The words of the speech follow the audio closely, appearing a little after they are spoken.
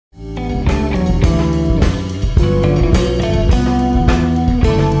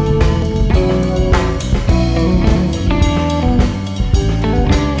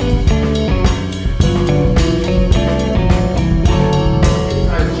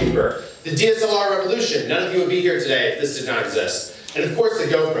The DSLR revolution. None of you would be here today if this did not exist. And of course, the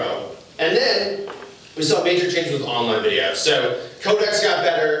GoPro. And then we saw major changes with online video. So codecs got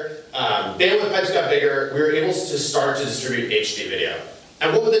better, bandwidth pipes got bigger. We were able to start to distribute HD video.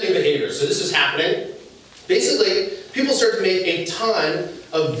 And what were the new behaviors? So this was happening. Basically, people started to make a ton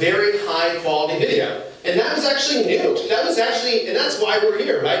of very high quality video. And that was actually new. That was actually, and that's why we're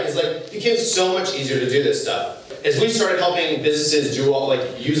here, right? It's like, it became so much easier to do this stuff. As we started helping businesses do all,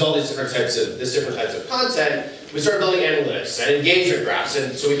 use all these different types of content, we started building analytics and engagement graphs,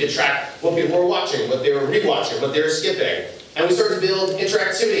 and so we could track what people were watching, what they were rewatching, what they were skipping. And we started to build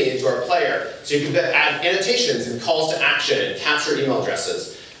interactivity into our player, so you could add annotations and calls to action and capture email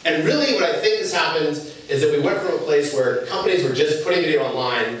addresses. And really what I think has happened is that we went from a place where companies were just putting video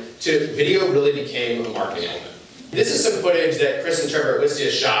online to video really became a marketing element. This is some footage that Chris and Trevor at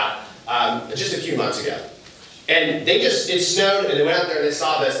Wistia shot just a few months ago. And it snowed, and they went out there and they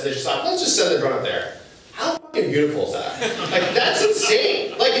saw this, and they just thought, let's just send the drone up there. How fucking beautiful is that? Like, that's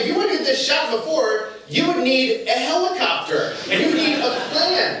insane. Like, if you wanted to get this shot before, you would need a helicopter, and you would need a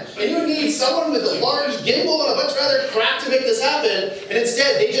plan, and you would need someone with a large gimbal and a bunch of other crap to make this happen. And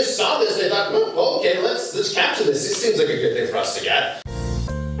instead, they just saw this, and they thought, well, okay, let's capture this. This seems like a good thing for us to get.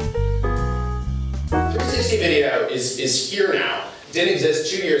 360 video is here now. Didn't exist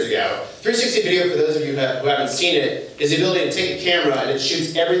 2 years ago. 360 video, for those of you who haven't seen it, is the ability to take a camera and it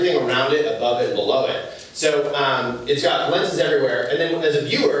shoots everything around it, above it, and below it. So it's got lenses everywhere, and then as a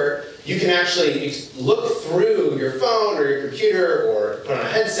viewer, you can actually look through your phone or your computer or put on a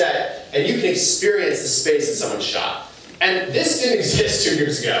headset, and you can experience the space that someone shot. And this didn't exist 2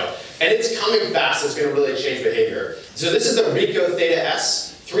 years ago, and it's coming fast. It's going to really change behavior. So this is the Ricoh Theta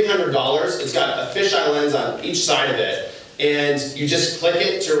S, $300. It's got a fisheye lens on each side of it. And you just click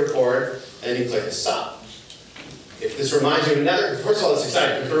it to record, and then you click to stop. If this reminds you of another, first of all, it's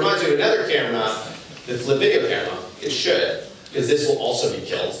exciting. If it reminds you of another camera, the flip video camera, it should, because this will also be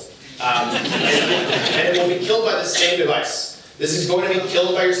killed. And it will be killed by the same device. This is going to be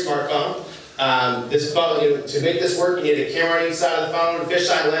killed by your smartphone. This phone, to make this work, you need a camera on each side of the phone,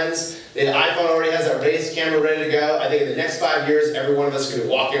 fisheye lens. The iPhone already has a raised camera ready to go. I think in the next 5 years, every one of us is going to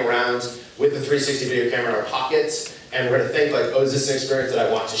be walking around with the 360 video camera in our pockets. And we're going to think like, oh, is this an experience that I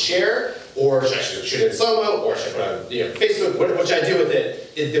want to share? Or should I shoot it in slow-mo? Or should I put it on Facebook? What should I do with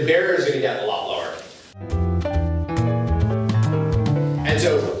it? The barrier is going to get a lot lower. And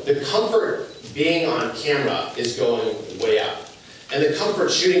so the comfort being on camera is going way up. And the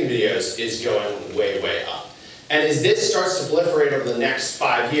comfort shooting videos is going way, way up. And as this starts to proliferate over the next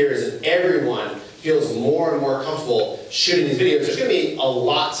 5 years and everyone feels more and more comfortable shooting these videos, there's going to be a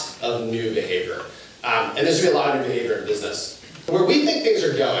lot of new behavior. And there's going to be a lot of new behavior in business. Where we think things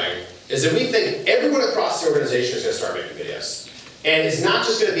are going is that we think everyone across the organization is going to start making videos. And it's not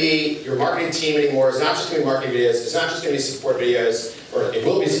just going to be your marketing team anymore. It's not just going to be marketing videos. It's not just going to be support videos. Or it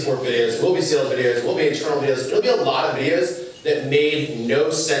will be support videos. It will be sales videos. It will be internal videos. It'll be a lot of videos that made no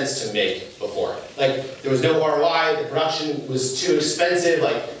sense to make before. Like, there was no ROI. The production was too expensive.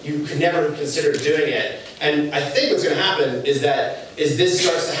 Like, you could never have considered doing it. And I think what's going to happen is that as this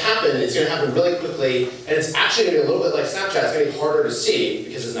starts to happen, it's going to happen really quickly, and it's actually going to be a little bit like Snapchat. It's going to be harder to see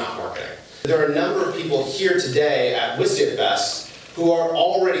because it's not marketing. There are a number of people here today at WistiaFest who are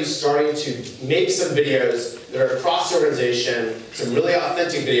already starting to make some videos that are across the organization, some really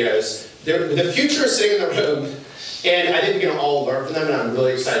authentic videos. The future is sitting in the room, and I think we can all learn from them, and I'm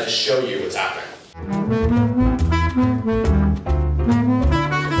really excited to show you what's happening.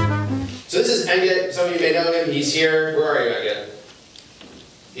 So this is Engit. Some of you may know him. He's here. Where are you, Engit?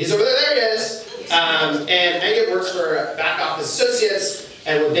 He's over there. There he is. And Engit works for Back Office Associates,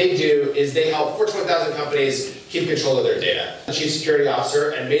 and what they do is they help Fortune 1000 companies keep control of their data. The Chief Security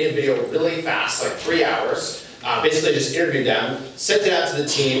Officer, and made a video really fast, like 3 hours. Basically just interviewed them, sent it out to the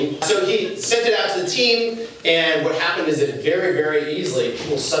team. So he sent it out to the team, and what happened is that very, very easily,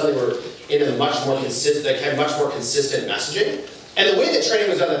 people suddenly were in a much more consistent, they had much more consistent messaging. And the way that training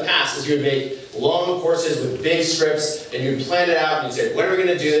was done in the past is you would make long courses with big scripts, and you'd plan it out, and you'd say, when are we going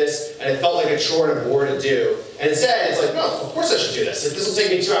to do this? And it felt like a chore and a bore to do. And instead, it's like, no, of course I should do this. This will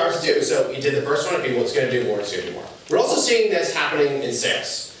take me 2 hours to do. So he did the first one, and people, it's going to do more, it's going to do more. We're also seeing this happening in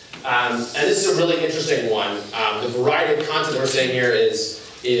sales. And this is a really interesting one. The variety of content we're seeing here is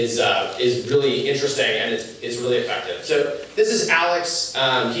really interesting, and it's really effective. So this is Alex.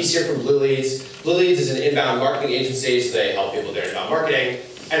 He's here from Blue Leads. Blue Leads is an inbound marketing agency, so they help people with their inbound marketing.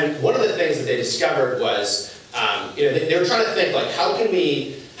 And one of the things that they discovered was, they were trying to think like, how can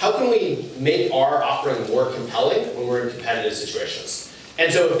we make our offering more compelling when we're in competitive situations?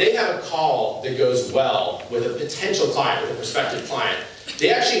 And so if they have a call that goes well with a potential client, with a prospective client,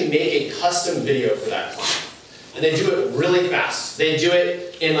 they actually make a custom video for that client. And they do it really fast. They do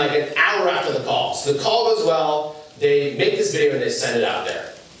it in like an hour after the call. So the call goes well, they make this video and they send it out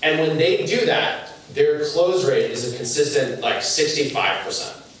there. And when they do that, their close rate is a consistent like 65%.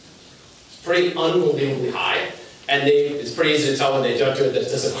 It's pretty unbelievably high. And it's pretty easy to tell when they don't do it that it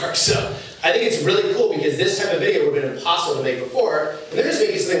doesn't work. So I think it's really cool because this type of video would have been impossible to make before, and they're just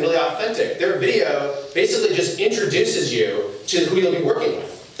making something really authentic. Their video basically just introduces you to who you'll be working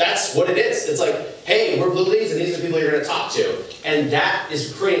with. That's what it is. It's like, hey, we're Blue Leads, and these are the people you're going to talk to. And that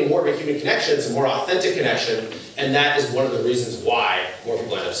is creating more of a human connection. It's a more authentic connection, and that is one of the reasons why more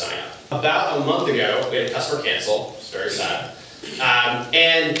people end up signing up. About a month ago, we had a customer cancel. It's very sad.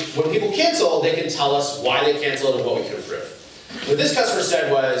 And when people cancel, they can tell us why they canceled and what we can improve. What this customer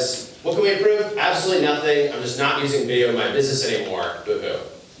said was, what can we improve? Absolutely nothing. I'm just not using video in my business anymore. Boo-hoo.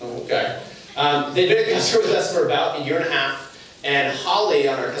 Okay. They've been a customer with us for about a year and a half, and Holly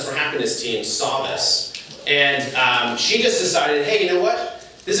on our customer happiness team saw this. And she just decided, hey, you know what?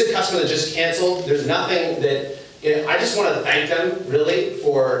 This is a customer that just canceled. There's nothing that, I just want to thank them, really,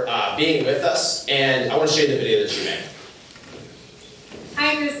 for being with us, and I want to show you the video that she made.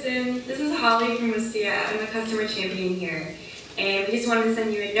 Hi Kristen, this is Holly from Wistia. I'm a customer champion here. And we just wanted to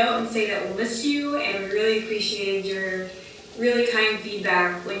send you a note and say that we missed you and we really appreciated your really kind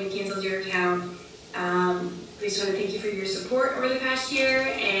feedback when you canceled your account. We just want to thank you for your support over the past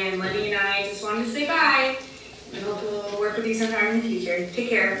year, and Lenny and I just wanted to say bye and hope we'll work with you sometime in the future. Take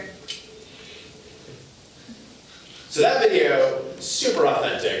care. So that video, super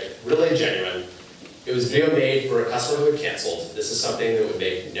authentic, really genuine. It was a video made for a customer who had canceled. This is something that would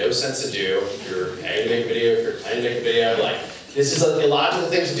make no sense to do if you're paying to make a video, if you're planning to make a video. Like, this is a illogical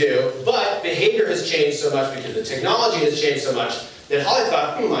thing to do, but behavior has changed so much because the technology has changed so much that Holly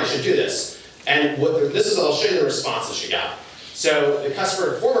thought, I should do this. And I'll show you the responses she got. So the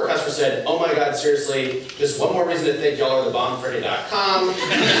former customer said, oh my God, seriously, just one more reason to think y'all are the bombfreddie.com.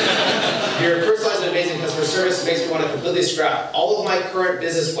 Your personalized and amazing customer service makes me want to completely scrap all of my current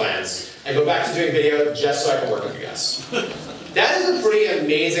business plans and go back to doing video just so I can work with you guys. That is a pretty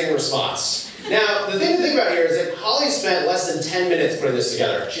amazing response. Now, the thing to think about here is that Holly spent less than 10 minutes putting this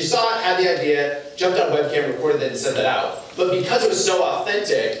together. She saw it, had the idea, jumped on webcam, recorded it, and sent that out. But because it was so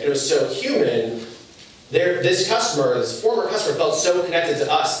authentic, and it was so human, this former customer felt so connected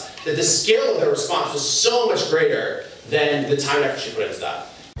to us that the scale of their response was so much greater than the time and effort she put into that.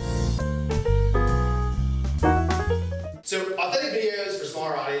 So authentic videos for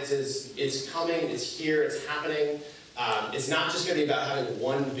smaller audiences, it's coming, it's here, it's happening. It's not just going to be about having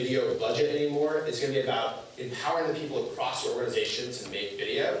one video budget anymore. It's going to be about empowering the people across your organization to make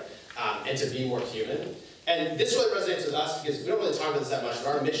video and to be more human. And this really resonates with us because we don't really talk about this that much,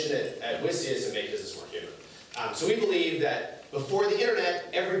 but our mission at Wistia is to make business more human. So we believe that before the internet,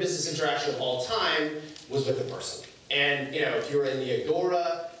 every business interaction of all time was with a person. And if you were in the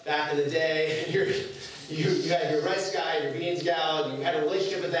Agora back in the day, you had your rice guy, your beans gal, and you had a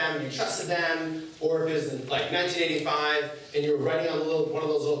relationship with them, you trusted them, or if it was in like 1985 and you were writing on one of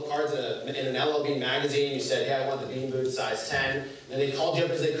those little cards in an LLB magazine, you said, yeah, I want the bean boot size 10, and they called you up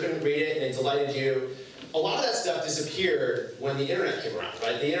because they couldn't read it and they delighted you. A lot of that stuff disappeared when the internet came around,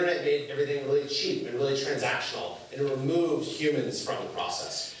 right? The internet made everything really cheap and really transactional, and it removed humans from the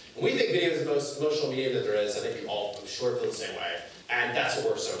process. And we think video is the most emotional medium that there is. I think we all, I'm sure, feel the same way. And that's what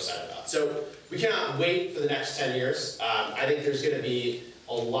we're so excited about. So we cannot wait for the next 10 years. I think there's going to be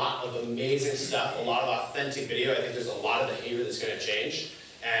a lot of amazing stuff, a lot of authentic video. I think there's a lot of behavior that's going to change,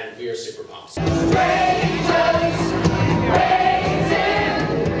 and we are super pumped.